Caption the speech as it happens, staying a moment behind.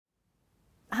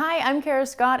Hi, I'm Kara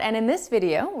Scott, and in this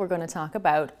video we're going to talk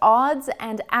about odds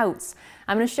and outs.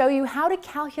 I'm going to show you how to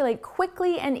calculate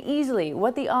quickly and easily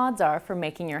what the odds are for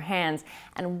making your hands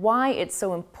and why it's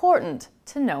so important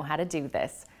to know how to do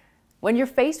this. When you're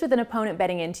faced with an opponent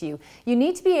betting into you, you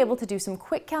need to be able to do some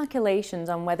quick calculations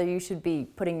on whether you should be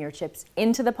putting your chips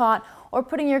into the pot or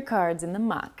putting your cards in the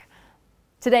muck.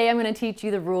 Today I'm going to teach you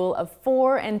the rule of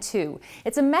 4 and 2.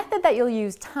 It's a method that you'll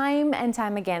use time and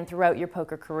time again throughout your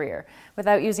poker career.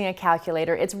 Without using a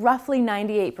calculator, it's roughly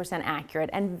 98%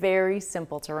 accurate and very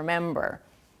simple to remember.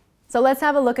 So let's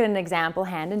have a look at an example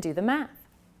hand and do the math.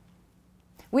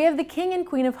 We have the King and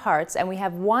Queen of Hearts, and we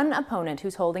have one opponent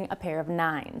who's holding a pair of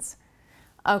 9s.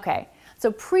 Okay,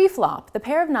 so pre-flop, the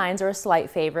pair of 9s are a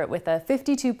slight favorite with a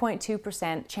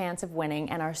 52.2% chance of winning,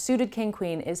 and our suited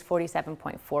King-Queen is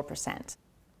 47.4%.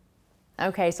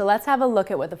 Okay, so let's have a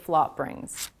look at what the flop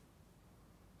brings.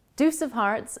 Deuce of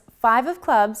Hearts, 5 of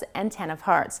Clubs, and 10 of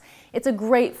Hearts. It's a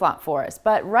great flop for us,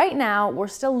 but right now we're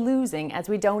still losing as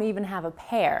we don't even have a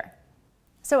pair.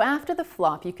 So after the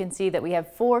flop, you can see that we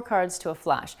have 4 cards to a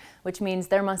flush, which means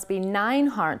there must be 9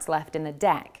 hearts left in the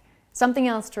deck. Something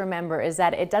else to remember is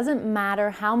that it doesn't matter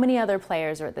how many other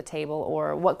players are at the table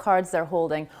or what cards they're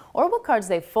holding or what cards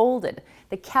they've folded.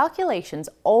 The calculations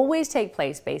always take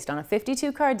place based on a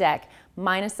 52 card deck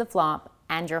minus the flop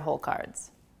and your whole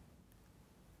cards.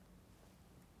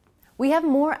 We have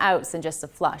more outs than just a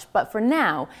flush, but for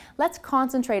now, let's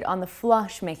concentrate on the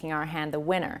flush making our hand the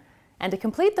winner. And to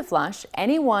complete the flush,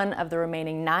 any one of the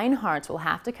remaining 9 hearts will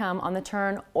have to come on the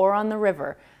turn or on the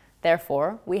river.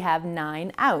 Therefore, we have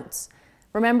 9 outs.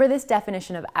 Remember this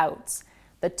definition of outs: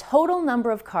 the total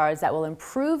number of cards that will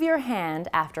improve your hand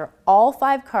after all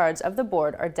 5 cards of the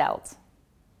board are dealt.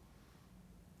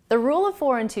 The rule of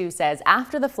 4 and 2 says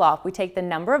after the flop we take the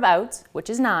number of outs,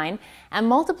 which is 9, and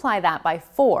multiply that by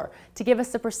 4 to give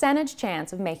us the percentage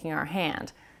chance of making our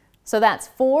hand. So that's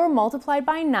 4 multiplied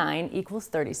by 9 equals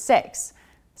 36.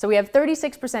 So we have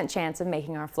 36% chance of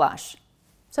making our flush.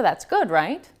 So that's good,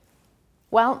 right?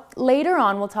 Well, later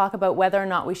on we'll talk about whether or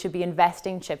not we should be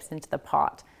investing chips into the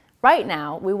pot. Right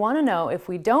now, we want to know if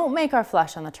we don't make our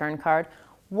flush on the turn card,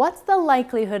 what's the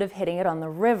likelihood of hitting it on the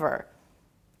river?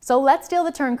 So let's deal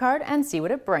the turn card and see what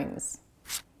it brings.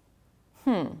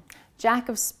 Jack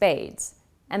of Spades.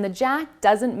 And the Jack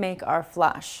doesn't make our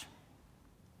flush.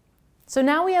 So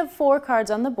now we have 4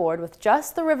 cards on the board with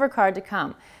just the river card to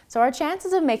come. So our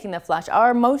chances of making the flush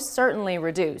are most certainly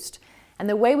reduced. And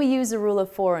the way we use the rule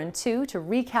of 4 and 2 to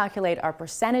recalculate our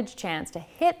percentage chance to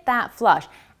hit that flush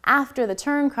after the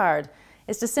turn card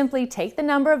is to simply take the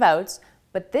number of outs,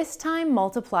 but this time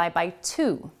multiply by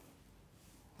 2.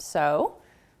 So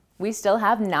we still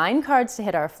have 9 cards to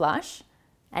hit our flush,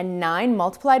 and 9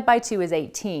 multiplied by 2 is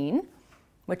 18,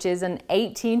 which is an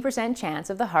 18%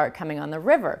 chance of the heart coming on the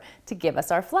river to give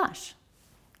us our flush.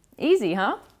 Easy,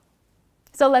 huh?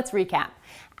 So let's recap.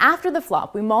 After the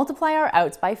flop, we multiply our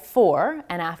outs by 4,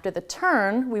 and after the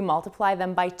turn, we multiply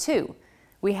them by 2.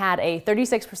 We had a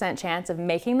 36% chance of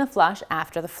making the flush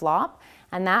after the flop,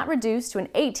 and that reduced to an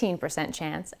 18%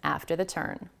 chance after the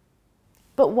turn.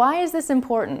 But why is this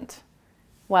important?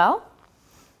 Well,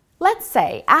 let's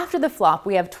say after the flop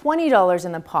we have $20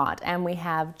 in the pot and we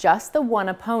have just the one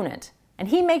opponent, and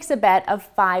he makes a bet of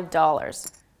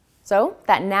 $5. So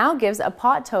that now gives a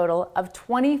pot total of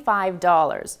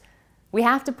 $25. We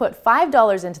have to put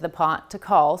 $5 into the pot to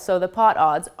call, so the pot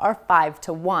odds are 5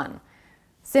 to 1.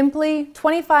 Simply,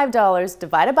 $25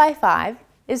 divided by 5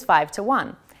 is 5 to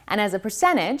 1. And as a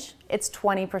percentage, it's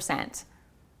 20%.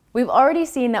 We've already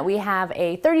seen that we have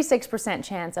a 36%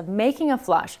 chance of making a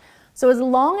flush, so as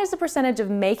long as the percentage of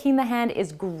making the hand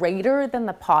is greater than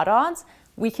the pot odds,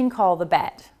 we can call the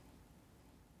bet.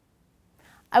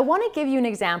 I want to give you an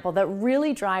example that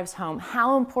really drives home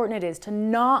how important it is to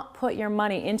not put your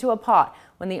money into a pot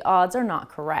when the odds are not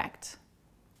correct.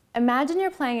 Imagine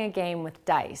you're playing a game with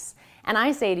dice, and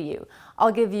I say to you,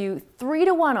 I'll give you 3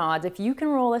 to 1 odds if you can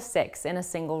roll a 6 in a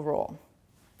single roll.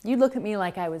 You'd look at me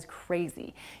like I was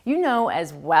crazy. You know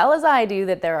as well as I do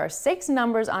that there are 6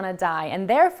 numbers on a die, and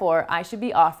therefore I should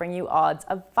be offering you odds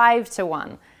of 5 to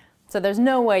 1. So there's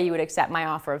no way you would accept my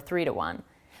offer of 3 to 1.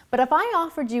 But if I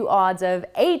offered you odds of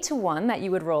 8 to 1 that you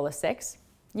would roll a 6,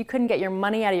 you couldn't get your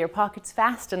money out of your pockets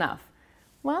fast enough.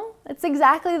 Well, it's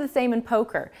exactly the same in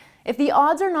poker. If the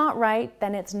odds are not right,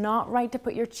 then it's not right to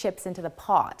put your chips into the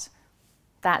pot.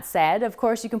 That said, of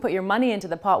course you can put your money into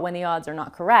the pot when the odds are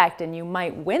not correct and you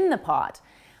might win the pot.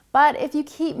 But if you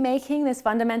keep making this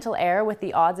fundamental error with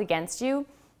the odds against you,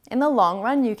 in the long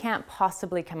run you can't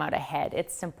possibly come out ahead.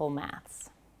 It's simple maths.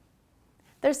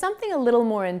 There's something a little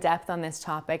more in depth on this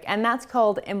topic, and that's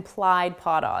called implied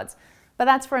pot odds. but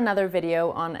that's for another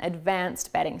video on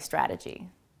advanced betting strategy.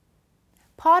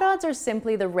 Pot odds are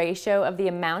simply the ratio of the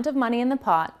amount of money in the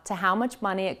pot to how much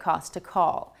money it costs to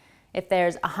call. If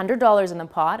there's $100 in the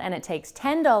pot and it takes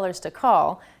 $10 to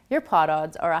call, your pot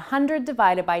odds are 100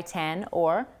 divided by 10,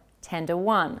 or 10 to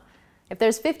 1. If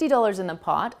there's $50 in the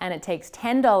pot and it takes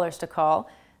 $10 to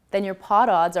call, then your pot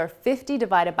odds are 50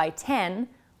 divided by 10,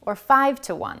 or 5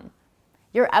 to 1.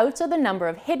 Your outs are the number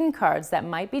of hidden cards that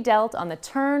might be dealt on the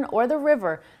turn or the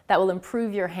river that will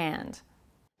improve your hand.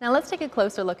 Now let's take a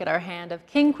closer look at our hand of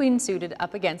king-queen suited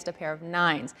up against a pair of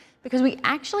nines, because we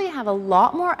actually have a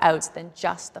lot more outs than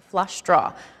just the flush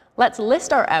draw. Let's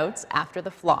list our outs after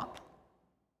the flop.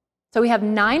 So we have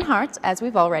 9 hearts, as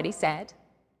we've already said.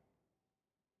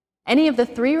 Any of the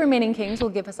 3 remaining kings will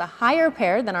give us a higher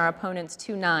pair than our opponent's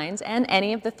 2 nines, and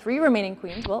any of the 3 remaining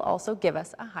queens will also give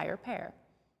us a higher pair.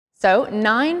 So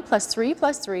 9 plus 3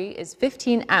 plus 3 is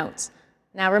 15 outs.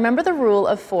 Now remember the rule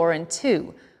of 4 and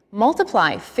 2.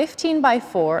 Multiply 15 by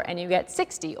 4 and you get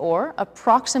 60, or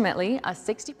approximately a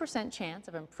 60% chance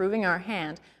of improving our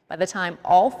hand by the time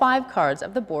all 5 cards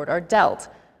of the board are dealt.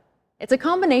 It's a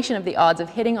combination of the odds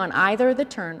of hitting on either the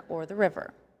turn or the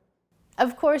river.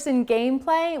 Of course, in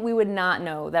gameplay, we would not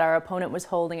know that our opponent was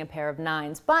holding a pair of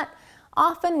nines, but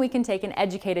often we can take an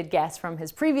educated guess from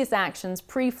his previous actions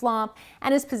pre-flop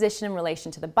and his position in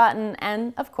relation to the button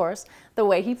and, of course, the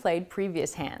way he played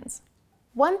previous hands.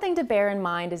 One thing to bear in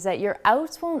mind is that your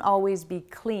outs won't always be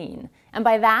clean, and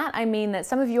by that I mean that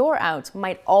some of your outs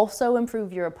might also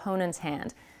improve your opponent's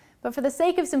hand, but for the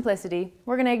sake of simplicity,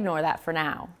 we're going to ignore that for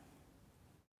now.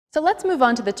 So let's move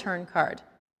on to the turn card,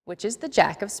 which is the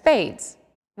Jack of Spades.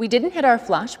 We didn't hit our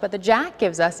flush, but the Jack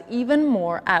gives us even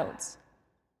more outs.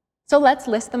 So let's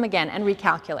list them again and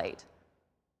recalculate.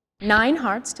 9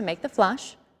 hearts to make the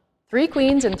flush, 3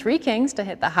 queens and 3 kings to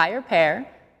hit the higher pair,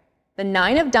 the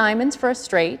 9 of diamonds for a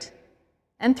straight,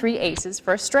 and 3 aces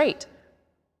for a straight.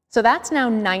 So that's now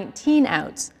 19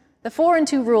 outs. The 4 and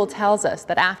 2 rule tells us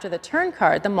that after the turn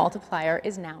card, the multiplier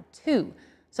is now 2.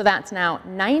 So that's now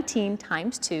 19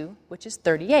 times 2, which is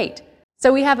 38.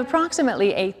 So we have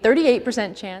approximately a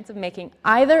 38% chance of making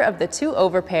either of the 2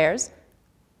 overpairs,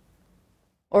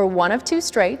 or one of 2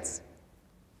 straights,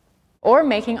 or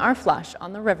making our flush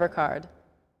on the river card.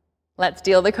 Let's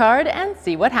deal the card and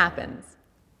see what happens.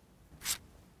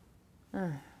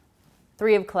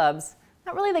 3 of clubs.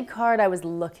 Not really the card I was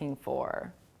looking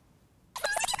for.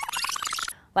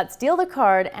 Let's deal the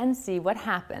card and see what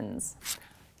happens.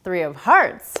 3 of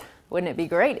hearts. Wouldn't it be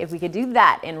great if we could do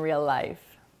that in real life?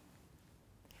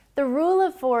 The rule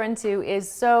of 4 and 2 is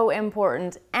so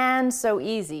important and so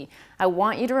easy. I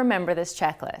want you to remember this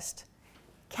checklist.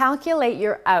 Calculate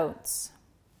your outs.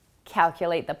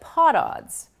 Calculate the pot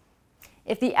odds.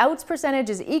 If the outs percentage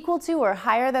is equal to or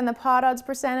higher than the pot odds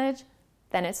percentage,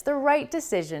 then it's the right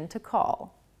decision to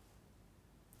call.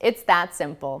 It's that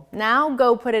simple. Now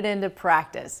go put it into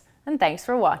practice, and thanks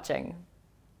for watching.